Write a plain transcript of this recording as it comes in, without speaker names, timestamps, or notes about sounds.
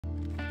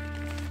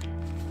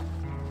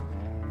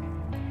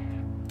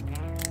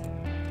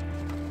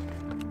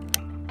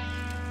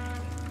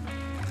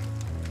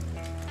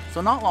So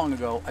not long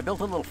ago, I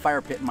built a little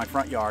fire pit in my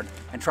front yard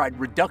and tried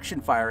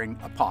reduction firing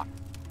a pot.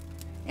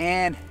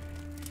 And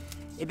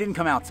it didn't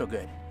come out so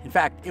good. In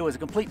fact, it was a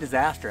complete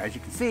disaster. As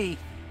you can see,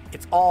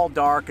 it's all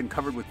dark and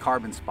covered with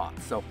carbon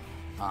spots. So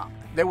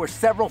there were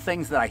several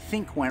things that I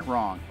think went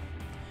wrong.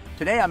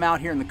 Today I'm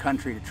out here in the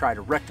country to try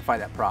to rectify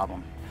that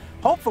problem.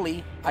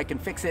 Hopefully I can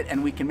fix it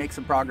and we can make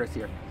some progress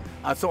here.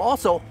 So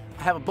also,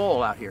 I have a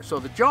bowl out here. So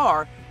the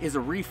jar is a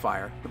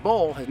refire. The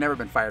bowl has never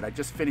been fired. I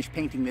just finished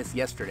painting this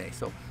yesterday.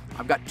 So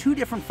I've got two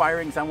different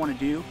firings I want to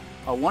do.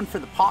 One for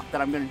the pot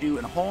that I'm going to do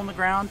in a hole in the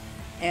ground,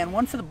 and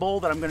one for the bowl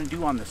that I'm going to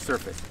do on the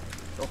surface.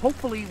 So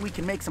hopefully we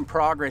can make some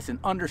progress in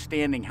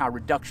understanding how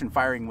reduction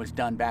firing was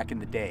done back in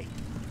the day.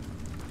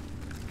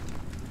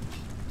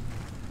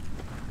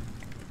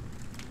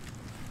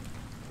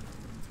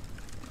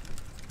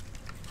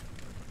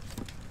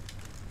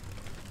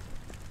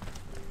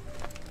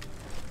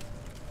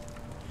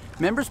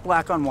 Members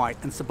Black on White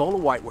and Cibola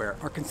whiteware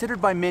are considered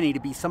by many to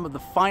be some of the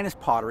finest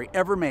pottery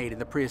ever made in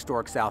the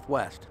prehistoric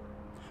Southwest.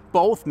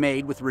 Both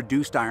made with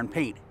reduced iron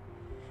paint.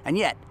 And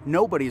yet,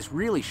 nobody is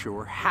really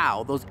sure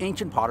how those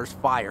ancient potters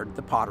fired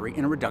the pottery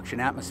in a reduction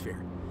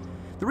atmosphere.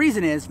 The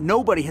reason is,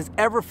 nobody has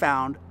ever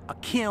found a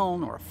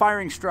kiln or a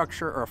firing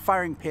structure or a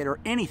firing pit or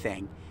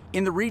anything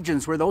in the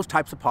regions where those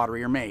types of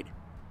pottery are made.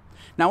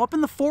 Now up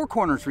in the Four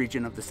Corners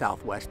region of the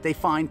Southwest, they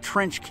find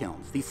trench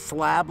kilns, these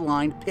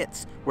slab-lined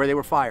pits where they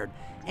were fired.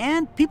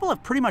 And people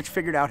have pretty much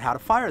figured out how to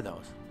fire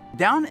those.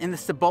 Down in the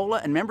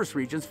Cibola and Members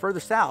regions further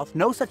south,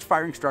 no such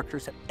firing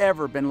structures have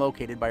ever been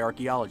located by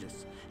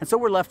archaeologists. And so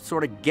we're left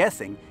sort of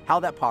guessing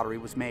how that pottery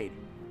was made.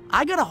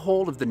 I got a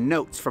hold of the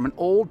notes from an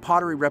old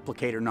pottery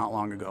replicator not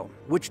long ago,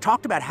 which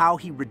talked about how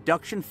he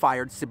reduction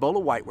fired Cibola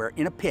whiteware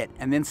in a pit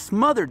and then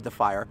smothered the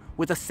fire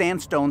with a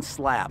sandstone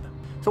slab.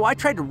 So I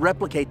tried to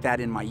replicate that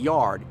in my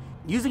yard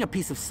using a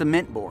piece of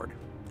cement board.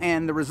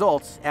 And the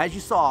results, as you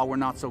saw, were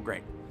not so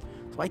great.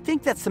 So I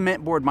think that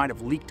cement board might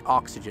have leaked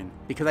oxygen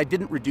because I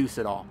didn't reduce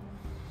it all.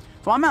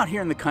 So I'm out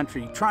here in the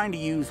country trying to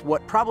use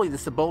what probably the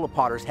Cibola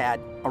potters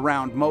had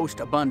around most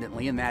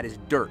abundantly, and that is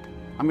dirt.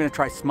 I'm going to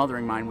try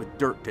smothering mine with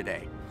dirt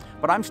today.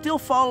 But I'm still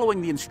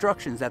following the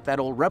instructions that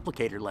old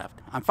replicator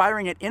left. I'm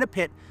firing it in a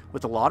pit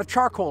with a lot of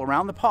charcoal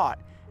around the pot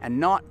and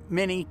not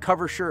many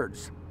cover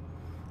sherds,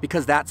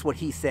 because that's what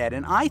he said.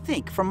 And I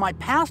think from my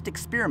past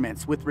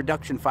experiments with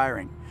reduction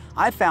firing,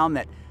 I found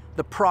that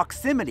the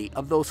proximity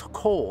of those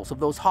coals, of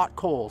those hot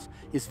coals,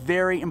 is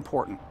very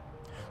important.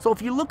 So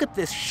if you look at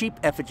this sheep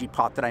effigy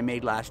pot that I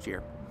made last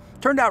year,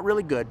 it turned out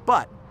really good,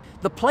 but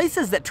the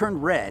places that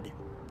turned red,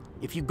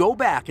 if you go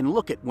back and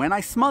look at when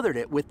I smothered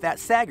it with that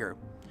sagger,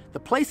 the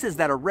places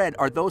that are red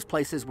are those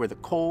places where the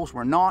coals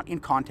were not in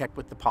contact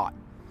with the pot.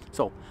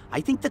 So I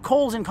think the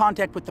coals in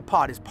contact with the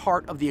pot is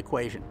part of the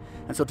equation.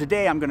 And so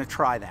today I'm going to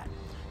try that.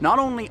 Not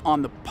only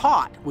on the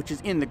pot, which is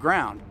in the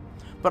ground,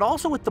 but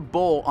also with the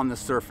bowl on the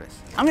surface.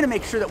 I'm going to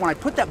make sure that when I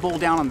put that bowl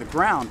down on the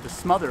ground to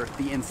smother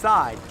the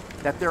inside,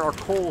 that there are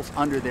coals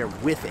under there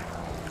with it.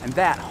 And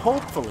that,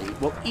 hopefully,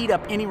 will eat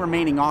up any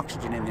remaining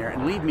oxygen in there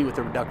and leave me with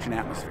a reduction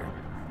atmosphere.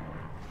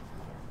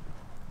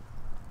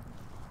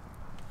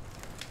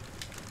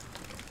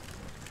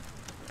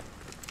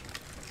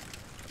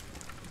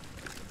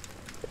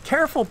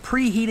 Careful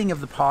preheating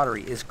of the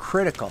pottery is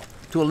critical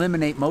to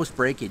eliminate most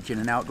breakage in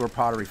an outdoor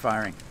pottery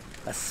firing,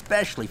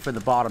 especially for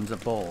the bottoms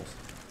of bowls.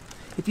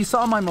 If you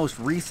saw my most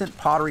recent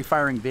pottery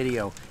firing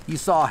video, you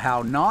saw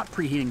how not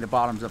preheating the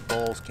bottoms of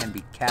bowls can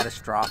be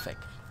catastrophic.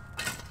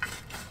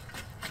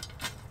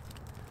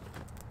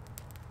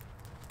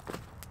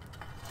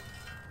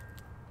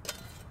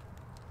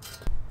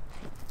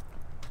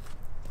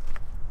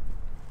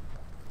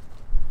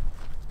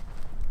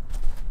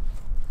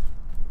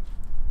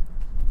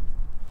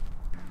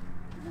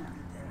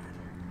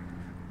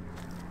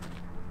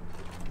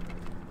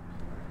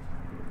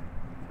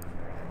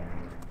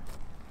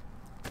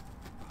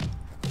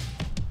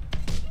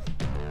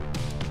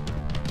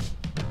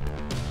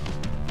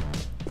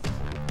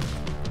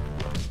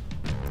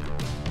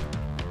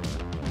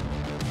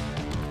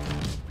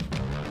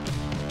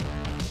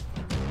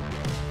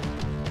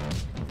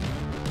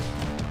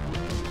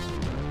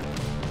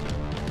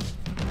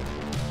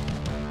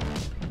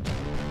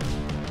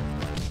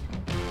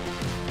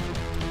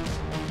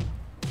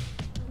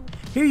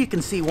 Here you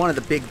can see one of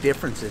the big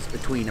differences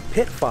between a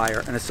pit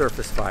fire and a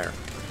surface fire.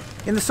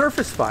 In the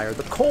surface fire,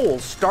 the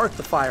coals start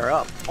the fire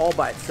up all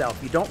by itself.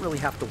 You don't really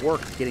have to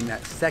work getting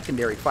that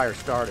secondary fire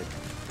started.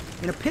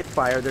 In a pit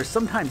fire, there's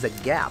sometimes a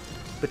gap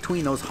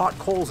between those hot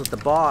coals at the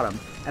bottom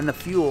and the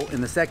fuel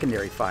in the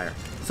secondary fire,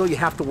 so you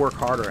have to work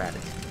harder at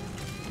it.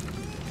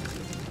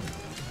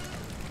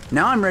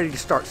 Now I'm ready to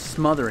start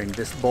smothering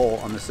this bowl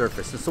on the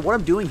surface. And so what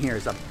I'm doing here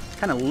is I'm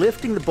kind of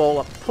lifting the bowl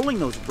up, pulling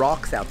those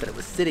rocks out that it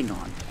was sitting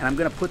on, and I'm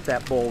going to put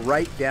that bowl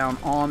right down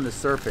on the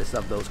surface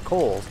of those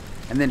coals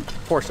and then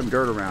pour some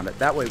dirt around it.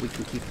 That way we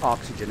can keep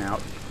oxygen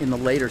out in the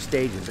later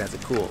stages as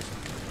it cools.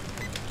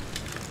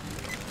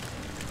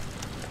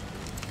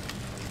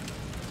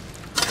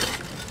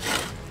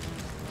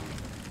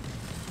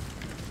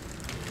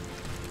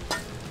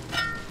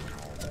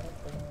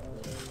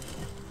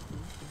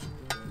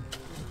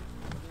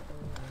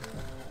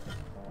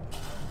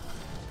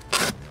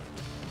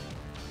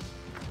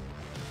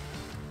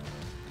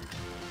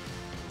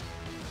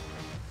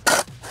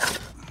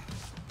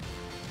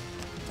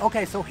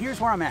 Okay, so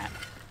here's where I'm at.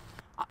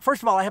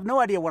 First of all, I have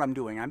no idea what I'm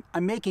doing.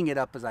 I'm making it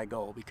up as I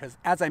go because,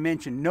 as I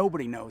mentioned,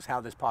 nobody knows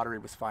how this pottery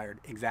was fired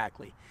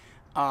exactly.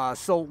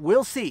 So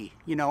we'll see.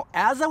 You know,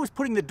 as I was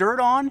putting the dirt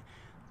on,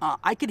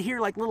 I could hear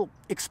like little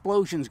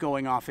explosions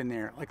going off in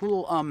there, like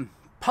little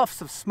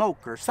puffs of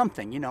smoke or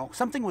something, you know.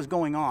 Something was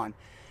going on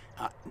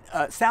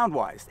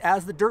sound-wise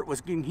as the dirt was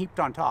getting heaped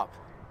on top.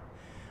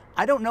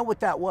 I don't know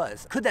what that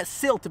was. Could that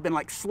silt have been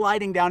like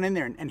sliding down in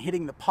there and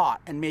hitting the pot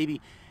and maybe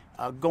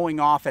going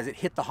off as it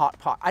hit the hot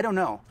pot? I don't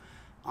know.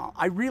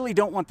 I really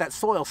don't want that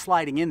soil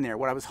sliding in there.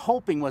 What I was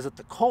hoping was that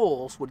the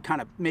coals would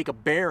kind of make a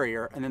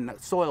barrier and then the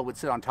soil would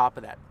sit on top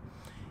of that.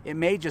 It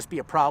may just be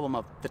a problem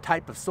of the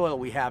type of soil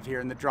we have here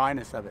and the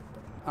dryness of it.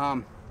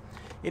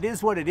 It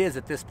is what it is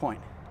at this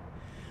point.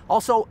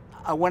 Also,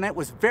 when it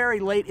was very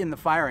late in the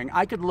firing,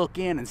 I could look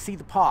in and see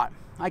the pot.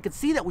 I could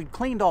see that we'd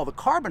cleaned all the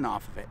carbon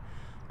off of it.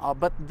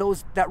 But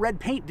that red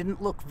paint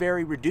didn't look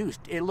very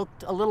reduced. It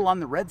looked a little on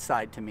the red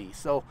side to me.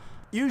 So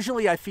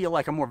usually I feel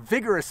like a more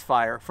vigorous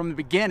fire from the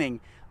beginning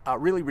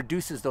really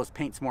reduces those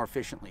paints more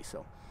efficiently.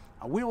 So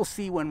we will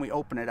see when we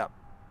open it up.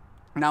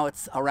 Now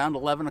it's around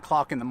 11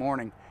 o'clock in the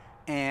morning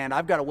and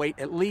I've got to wait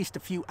at least a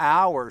few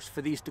hours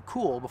for these to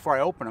cool before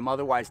I open them.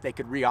 Otherwise they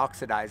could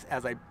reoxidize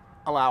as I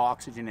allow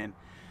oxygen in.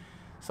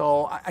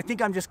 So I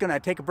think I'm just gonna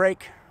take a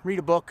break, read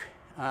a book,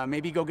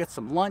 maybe go get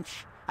some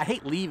lunch. I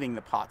hate leaving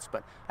the pots,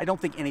 but I don't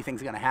think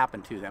anything's going to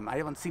happen to them. I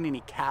haven't seen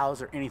any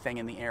cows or anything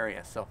in the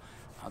area, so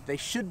they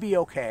should be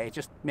okay. It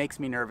just makes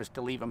me nervous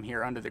to leave them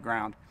here under the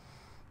ground.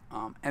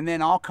 And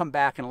then I'll come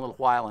back in a little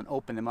while and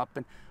open them up,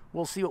 and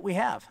we'll see what we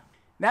have.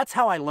 That's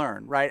how I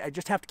learn, right? I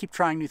just have to keep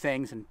trying new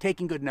things and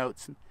taking good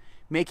notes and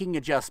making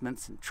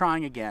adjustments and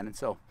trying again. And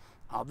so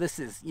this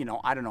is, you know,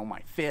 I don't know,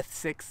 my 5th,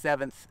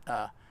 6th,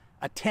 7th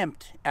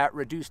attempt at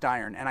reduced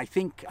iron, and I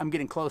think I'm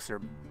getting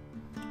closer.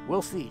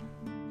 We'll see.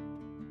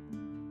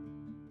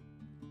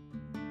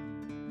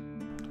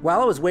 While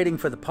I was waiting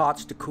for the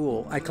pots to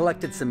cool, I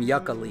collected some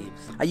yucca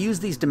leaves. I use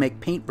these to make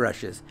paint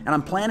brushes, and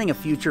I'm planning a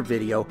future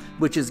video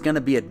which is going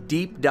to be a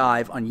deep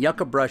dive on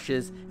yucca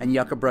brushes and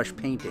yucca brush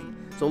painting.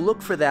 So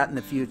look for that in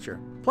the future.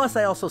 Plus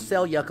I also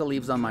sell yucca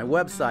leaves on my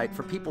website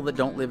for people that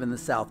don't live in the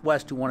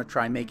Southwest who want to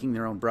try making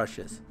their own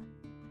brushes.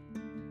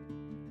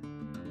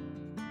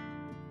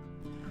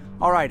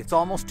 Alright, it's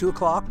almost 2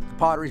 o'clock. The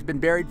pottery's been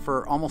buried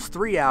for almost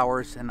 3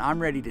 hours, and I'm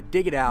ready to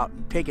dig it out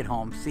and take it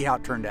home, see how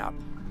it turned out.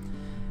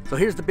 So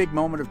here's the big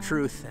moment of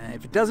truth.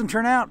 If it doesn't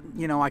turn out,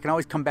 you know, I can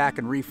always come back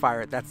and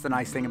refire it. That's the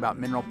nice thing about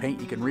mineral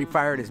paint. You can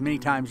refire it as many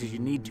times as you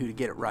need to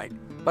get it right.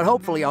 But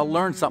hopefully I'll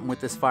learn something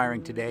with this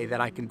firing today that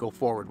I can go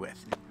forward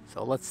with.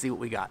 So let's see what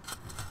we got.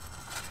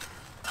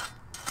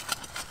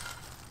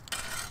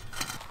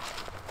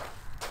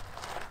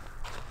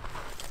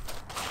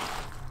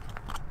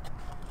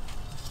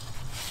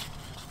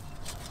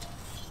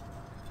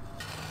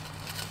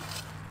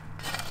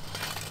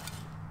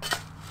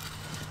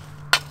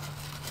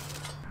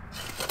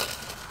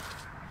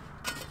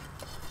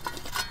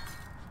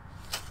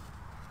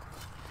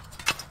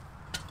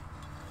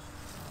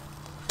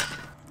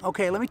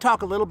 Okay, let me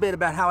talk a little bit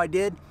about how I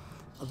did.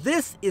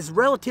 This is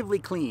relatively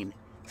clean.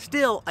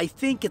 Still, I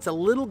think it's a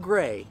little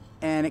gray,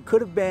 and it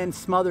could have been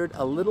smothered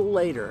a little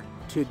later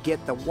to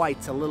get the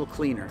whites a little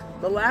cleaner.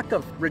 The lack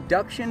of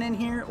reduction in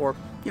here, or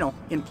you know,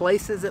 in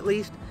places at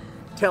least,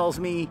 tells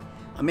me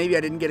maybe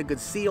I didn't get a good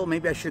seal.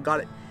 Maybe I should have got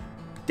it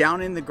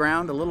down in the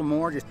ground a little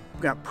more, just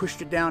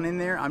pushed it down in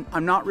there.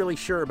 I'm not really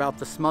sure about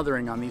the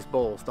smothering on these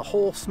bowls. The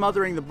whole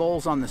smothering the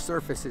bowls on the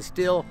surface is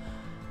still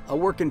a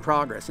work in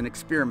progress, an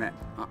experiment.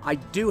 I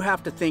do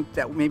have to think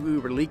that maybe we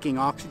were leaking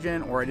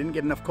oxygen or I didn't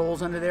get enough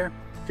coals under there.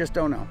 Just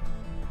don't know.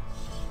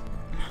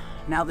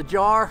 Now the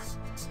jar,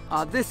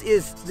 this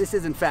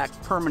is in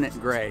fact permanent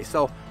gray.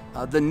 So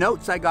the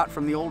notes I got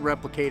from the old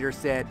replicator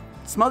said,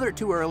 smother it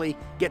too early,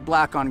 get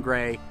black on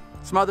gray.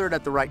 Smother it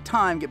at the right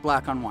time, get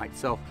black on white.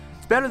 So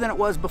it's better than it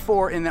was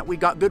before in that we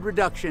got good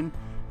reduction,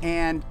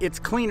 and it's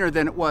cleaner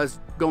than it was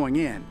going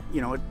in.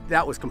 You know,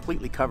 that was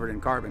completely covered in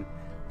carbon.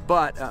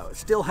 But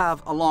still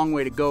have a long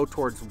way to go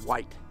towards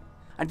white.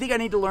 I think I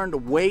need to learn to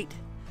wait,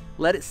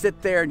 let it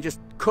sit there and just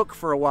cook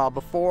for a while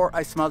before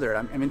I smother it.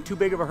 I'm in too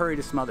big of a hurry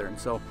to smother, and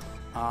so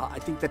I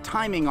think the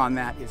timing on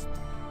that is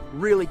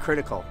really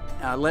critical.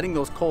 Letting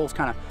those coals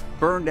kind of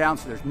burn down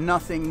so there's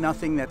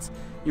nothing that's,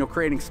 you know,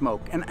 creating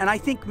smoke. And I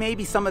think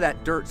maybe some of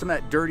that dirt, some of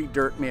that dirty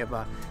dirt may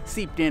have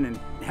seeped in and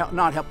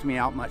not helped me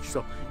out much.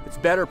 So it's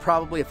better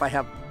probably if I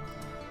have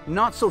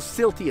not so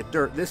silty a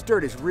dirt. This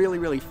dirt is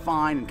really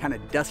fine and kind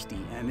of dusty,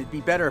 and it'd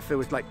be better if it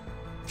was like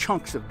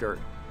chunks of dirt.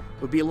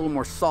 It would be a little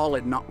more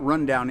solid, not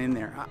run down in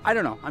there. I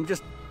don't know, I'm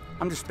just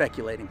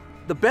speculating.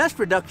 The best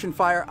reduction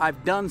fire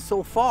I've done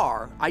so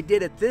far, I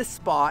did at this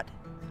spot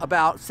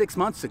about 6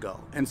 months ago.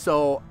 And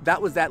so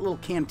that was that little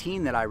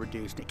canteen that I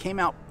reduced. It came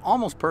out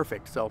almost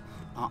perfect. So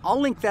I'll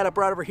link that up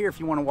right over here if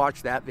you want to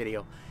watch that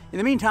video. In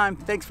the meantime,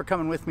 thanks for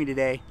coming with me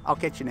today. I'll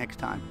catch you next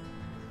time.